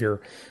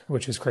behavior,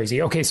 which is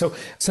crazy. Okay, so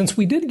since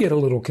we did get a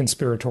little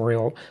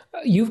conspiratorial,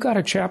 you've got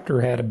a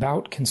chapter head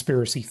about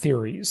conspiracy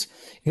theories.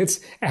 It's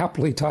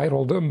aptly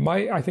titled,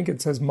 I think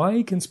it says,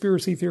 "My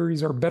conspiracy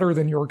theories are better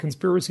than your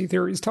conspiracy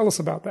theories." Tell us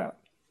about that.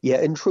 Yeah,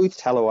 in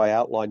Truthteller, I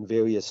outline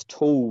various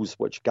tools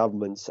which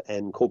governments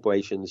and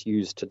corporations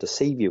use to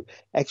deceive you,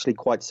 actually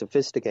quite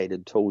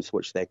sophisticated tools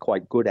which they're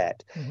quite good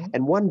at. Mm-hmm.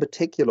 And one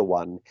particular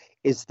one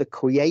is the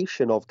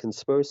creation of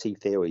conspiracy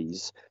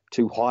theories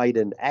to hide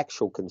an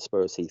actual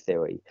conspiracy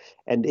theory.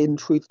 And in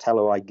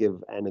Truthteller, I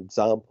give an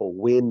example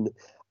when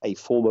a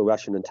former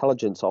Russian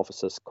intelligence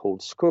officer called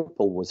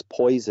Skripal was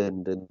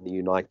poisoned in the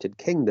United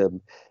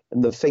Kingdom,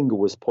 and the finger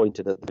was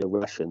pointed at the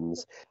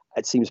Russians.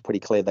 It seems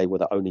pretty clear they were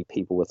the only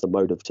people with the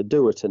motive to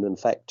do it. And in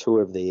fact, two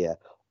of their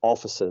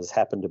officers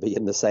happened to be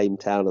in the same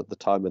town at the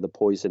time of the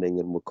poisoning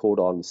and were caught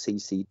on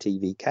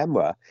CCTV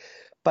camera.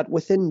 But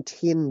within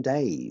 10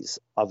 days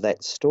of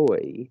that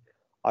story,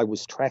 I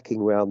was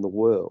tracking around the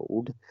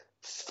world.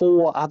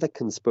 4 other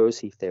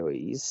conspiracy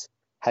theories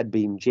had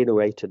been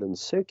generated and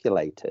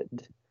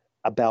circulated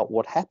about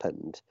what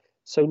happened.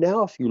 So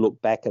now if you look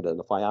back at it,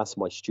 if I ask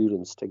my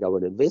students to go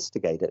and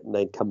investigate it, and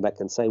they'd come back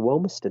and say, well,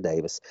 Mr.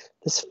 Davis,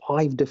 there's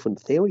 5 different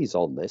theories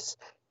on this.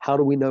 How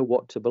do we know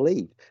what to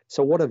believe?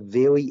 So what a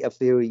very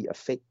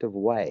effective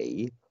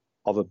way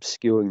of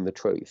obscuring the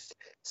truth.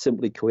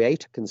 Simply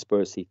create a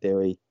conspiracy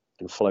theory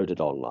and float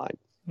it online.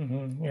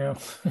 Mm-hmm, yeah.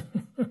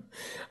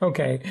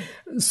 Okay.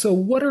 So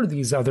what are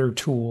these other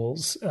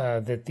tools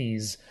that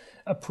these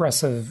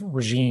oppressive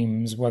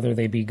regimes, whether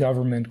they be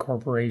government,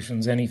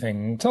 corporations,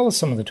 anything, tell us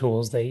some of the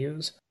tools they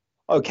use?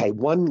 Okay,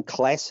 one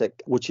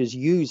classic, which is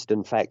used,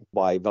 in fact,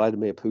 by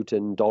Vladimir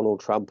Putin, Donald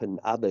Trump, and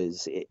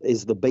others,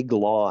 is the big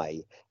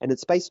lie. And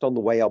it's based on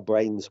the way our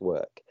brains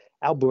work.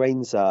 Our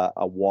brains are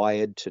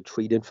wired to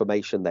treat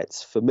information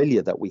that's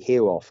familiar, that we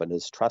hear often,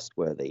 as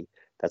trustworthy.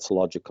 That's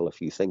logical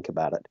if you think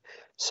about it.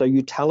 So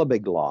you tell a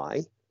big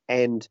lie,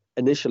 and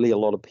initially a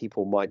lot of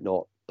people might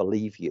not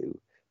believe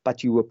you,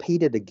 but you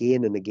repeat it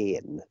again and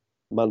again,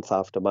 month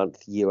after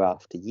month, year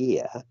after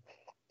year,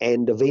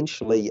 and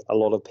eventually a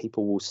lot of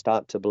people will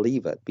start to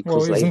believe it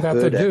because they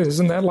heard it.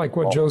 Isn't that like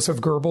what Joseph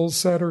Goebbels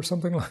said or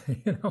something like,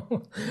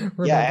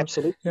 Yeah,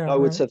 absolutely. Yeah, no,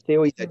 right. It's a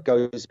theory that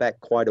goes back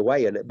quite a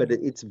way, but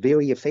it's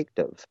very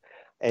effective.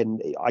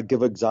 And I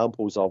give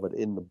examples of it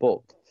in the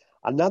book.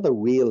 Another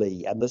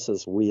really, and this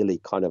is really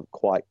kind of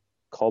quite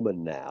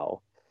common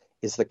now,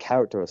 is the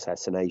character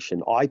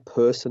assassination. I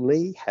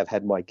personally have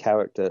had my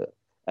character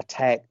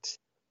attacked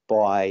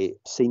by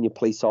senior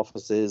police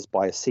officers,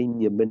 by a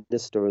senior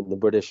minister in the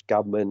British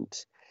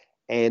government.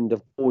 And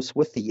of course,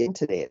 with the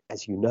internet,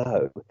 as you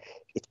know,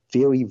 it's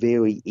very,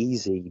 very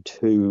easy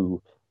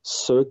to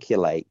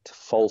circulate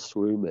false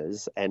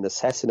rumors and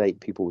assassinate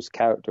people's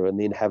character and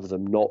then have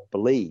them not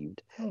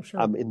believed. Oh,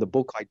 sure. In the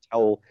book, I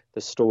tell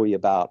the story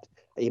about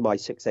an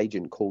MI6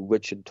 agent called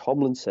Richard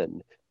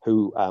Tomlinson,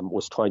 who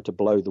was trying to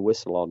blow the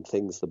whistle on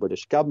things the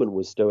British government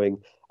was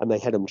doing, and they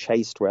had him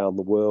chased around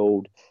the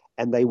world,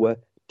 and they were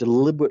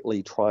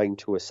deliberately trying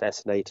to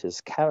assassinate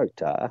his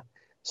character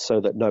so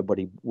that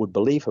nobody would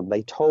believe him.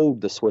 They told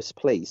the Swiss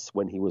police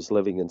when he was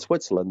living in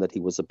Switzerland that he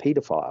was a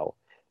pedophile.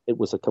 It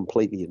was a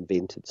completely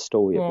invented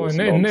story. Oh,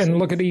 and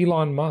look at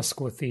Elon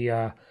Musk with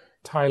the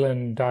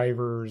Thailand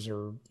divers,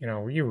 or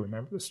you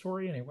remember the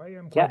story anyway.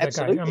 I'm glad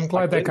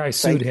that guy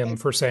sued him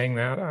for saying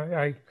that.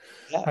 I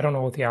don't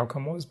know what the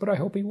outcome was, but I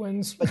hope he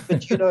wins.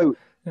 But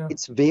yeah.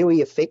 It's very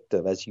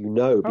effective, as you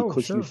know,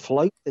 because you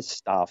float this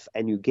stuff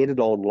and you get it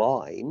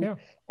online,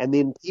 and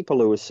then people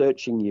who are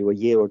searching you a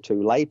year or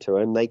two later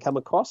and they come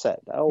across it.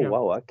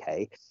 Well,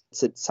 okay.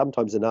 It's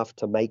sometimes enough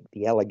to make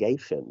the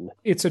allegation.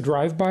 It's a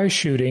drive-by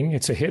shooting.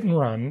 It's a hit and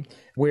run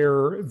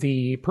where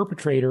the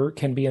perpetrator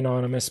can be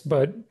anonymous,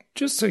 but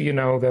just so you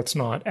know, that's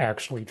not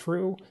actually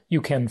true. You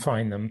can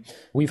find them.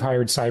 We've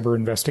hired cyber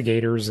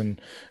investigators,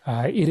 and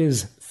it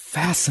is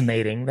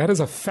fascinating. That is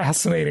a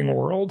fascinating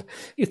world.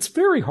 It's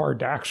very hard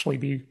to actually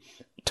be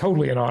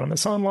totally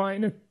anonymous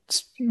online. It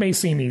may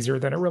seem easier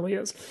than it really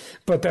is,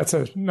 but that's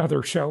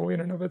another show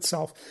in and of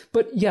itself.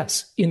 But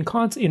yes, in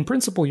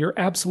principle, you're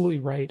absolutely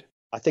right.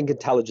 I think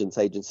intelligence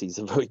agencies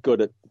are very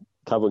good at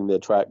covering their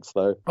tracks,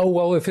 though. Oh,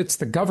 well, if it's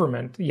the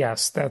government,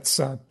 yes, that's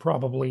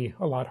probably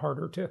a lot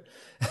harder to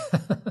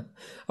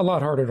a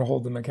lot harder to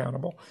hold them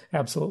accountable.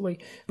 Absolutely.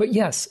 But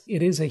yes,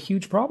 it is a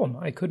huge problem.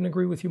 I couldn't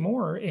agree with you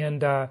more.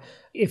 And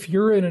if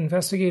you're an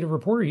investigative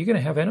reporter, you're going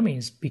to have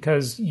enemies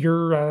because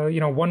you're,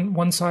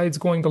 one side's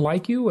going to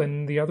like you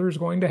and the other is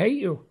going to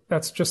hate you.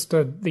 That's just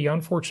the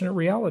unfortunate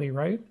reality,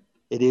 right?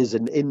 It is.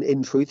 And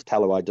in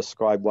Truthteller, I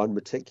describe one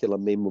particular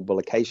memorable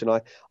occasion.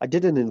 I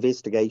did an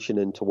investigation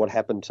into what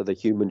happened to the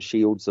human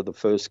shields of the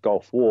first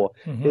Gulf War.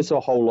 Mm-hmm. There's a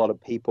whole lot of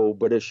people,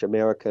 British,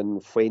 American,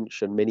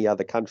 French, and many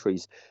other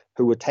countries,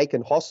 who were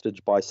taken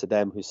hostage by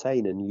Saddam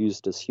Hussein and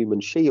used as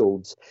human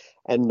shields.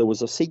 And there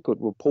was a secret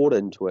report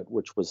into it,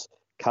 which was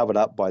covered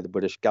up by the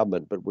British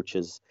government, but which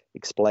is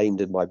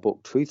explained in my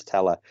book,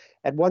 Truthteller.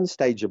 At one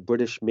stage, a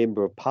British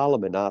member of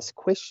Parliament asked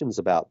questions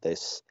about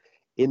this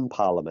in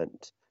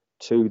Parliament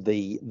to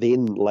the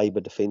then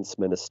Labour Defence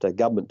Minister,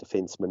 Government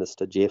Defence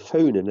Minister, Jeff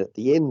Hoon. And at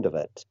the end of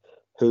it,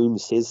 Hoon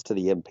says to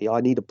the MP,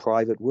 I need a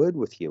private word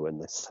with you in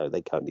this. So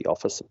they go in the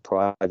office of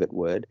private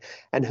word.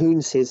 And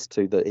Hoon says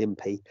to the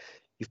MP,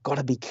 you've got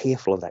to be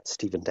careful of that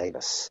Stephen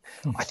Davis.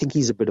 I think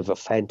he's a bit of a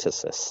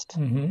fantasist.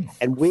 Mm-hmm.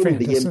 And when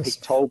the MP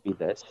told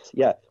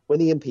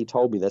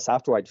me this,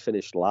 after I'd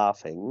finished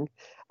laughing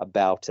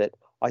about it,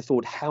 I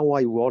thought how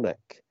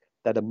ironic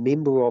that a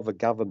member of a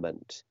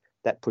government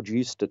that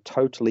produced a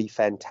totally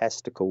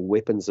fantastical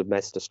weapons of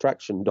mass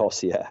destruction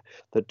dossier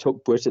that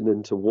took Britain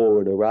into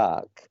war in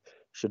Iraq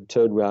should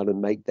turn around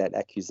and make that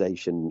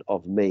accusation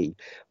of me.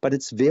 But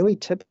it's very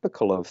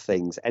typical of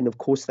things. And of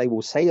course, they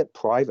will say it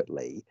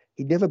privately.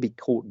 He'd never be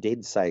caught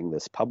dead saying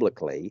this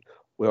publicly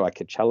where I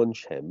could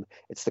challenge him.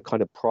 It's the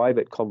kind of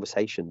private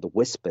conversation, the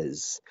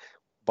whispers,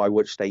 by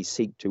which they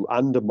seek to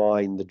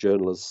undermine the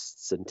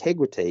journalist's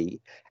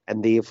integrity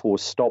and therefore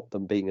stop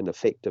them being an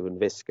effective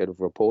investigative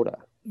reporter.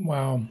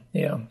 Wow.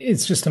 Yeah.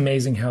 It's just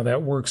amazing how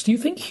that works. Do you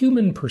think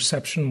human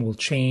perception will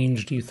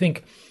change? Do you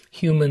think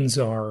humans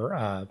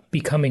are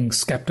becoming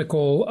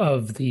skeptical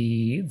of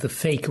the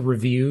fake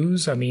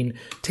reviews? I mean,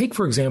 take,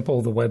 for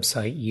example, the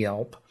website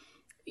Yelp.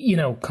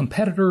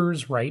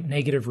 Competitors write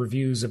negative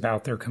reviews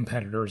about their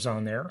competitors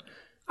on there.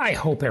 I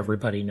hope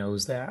everybody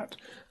knows that.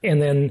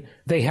 And then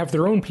they have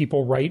their own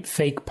people write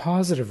fake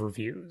positive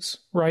reviews,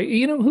 right?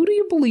 Who do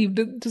you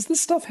believe? Does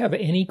this stuff have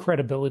any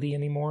credibility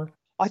anymore?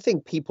 I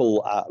think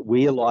people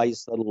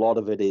realize that a lot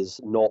of it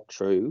is not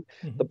true.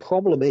 Mm-hmm. The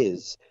problem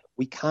is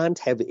we can't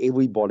have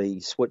everybody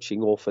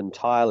switching off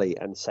entirely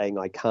and saying,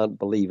 I can't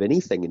believe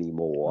anything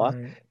anymore,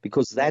 right,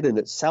 because that in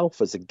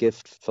itself is a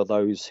gift for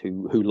those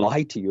who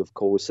lie to you, of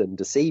course, and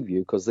deceive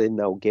you, because then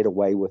they'll get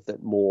away with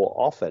it more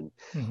often.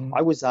 Mm-hmm.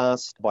 I was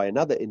asked by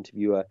another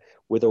interviewer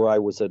whether I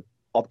was an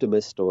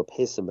optimist or a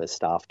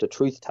pessimist after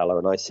Truthteller,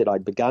 and I said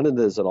I'd begun it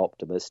as an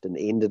optimist and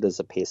ended as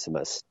a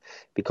pessimist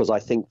because I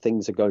think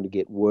things are going to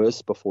get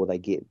worse before they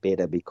get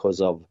better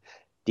because of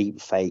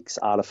deep fakes,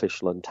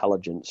 artificial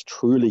intelligence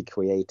truly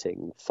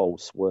creating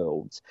false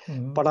worlds.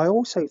 Mm-hmm. But I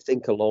also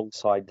think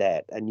alongside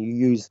that, and you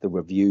use the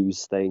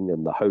reviews thing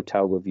and the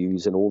hotel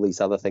reviews and all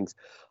these other things,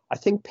 I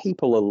think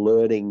people are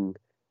learning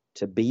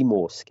to be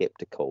more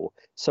skeptical.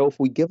 So if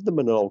we give them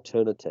an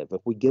alternative,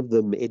 if we give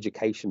them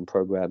education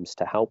programs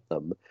to help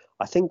them,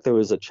 I think there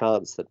is a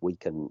chance that we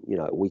can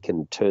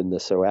turn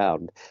this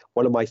around.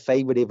 One of my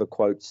favorite ever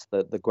quotes,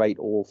 the great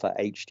author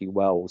H.G.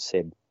 Wells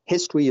said,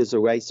 history is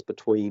a race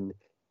between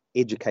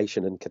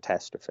education and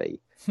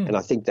catastrophe. And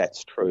I think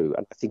that's true.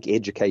 And I think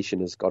education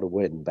has got to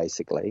win,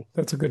 basically.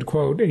 That's a good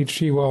quote,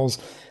 H.G. Wells.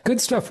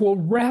 Good stuff. We'll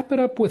wrap it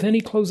up with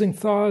any closing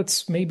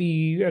thoughts,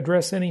 maybe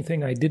address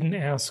anything I didn't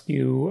ask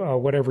you,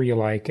 whatever you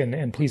like,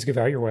 and please give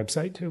out your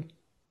website too.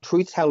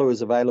 Truthteller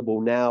is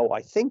available now,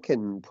 I think,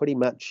 in pretty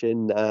much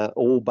in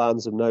all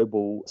Barnes &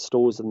 Noble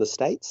stores in the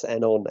States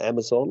and on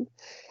Amazon.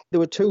 There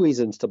were two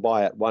reasons to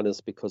buy it. One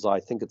is because I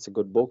think it's a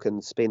good book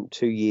and spent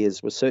 2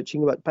 years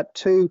researching it. But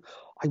two,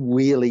 I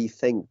really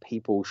think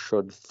people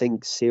should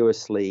think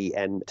seriously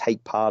and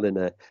take part in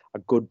a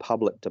good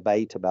public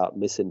debate about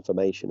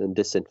misinformation and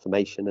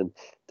disinformation and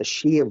the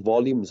sheer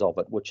volumes of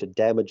it, which are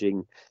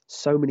damaging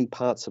so many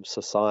parts of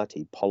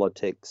society,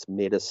 politics,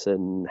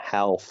 medicine,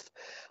 health.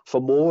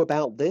 For more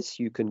about this,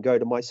 you can go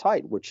to my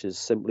site, which is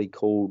simply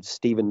called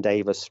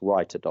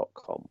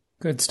StephenDavisWriter.com.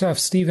 Good stuff.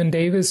 Stephen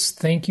Davis,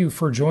 thank you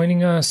for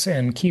joining us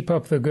and keep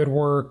up the good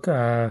work.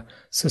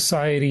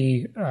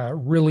 Society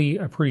really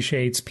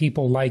appreciates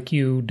people like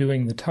you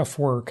doing the tough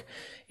work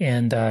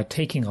and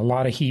taking a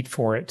lot of heat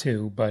for it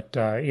too. But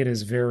it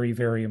is very,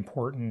 very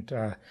important.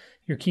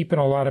 You're keeping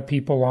a lot of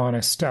people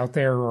honest out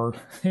there, or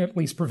at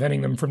least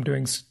preventing them from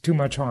doing too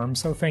much harm.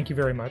 So thank you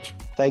very much.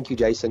 Thank you,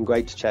 Jason.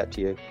 Great to chat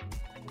to you.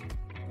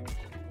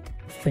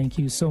 Thank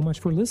you so much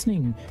for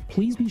listening.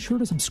 Please be sure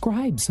to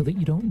subscribe so that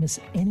you don't miss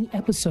any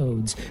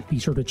episodes. Be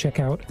sure to check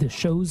out the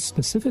show's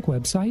specific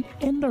website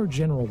and our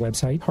general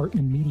website,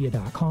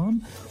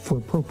 hartmanmedia.com, for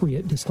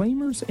appropriate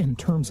disclaimers and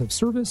terms of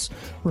service.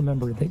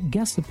 Remember that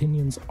guest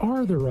opinions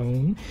are their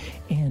own,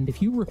 and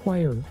if you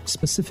require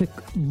specific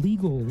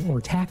legal or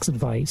tax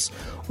advice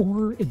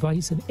or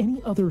advice in any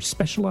other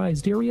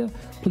specialized area,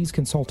 please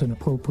consult an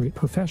appropriate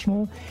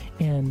professional.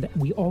 And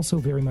we also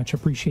very much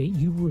appreciate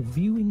you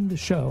reviewing the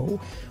show.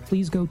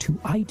 Please go to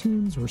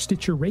iTunes or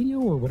Stitcher Radio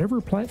or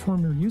whatever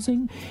platform you're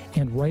using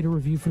and write a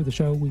review for the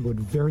show. We would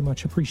very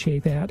much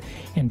appreciate that.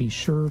 And be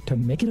sure to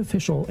make it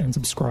official and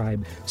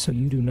subscribe so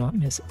you do not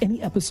miss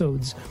any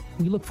episodes.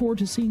 We look forward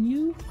to seeing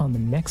you on the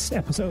next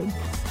episode.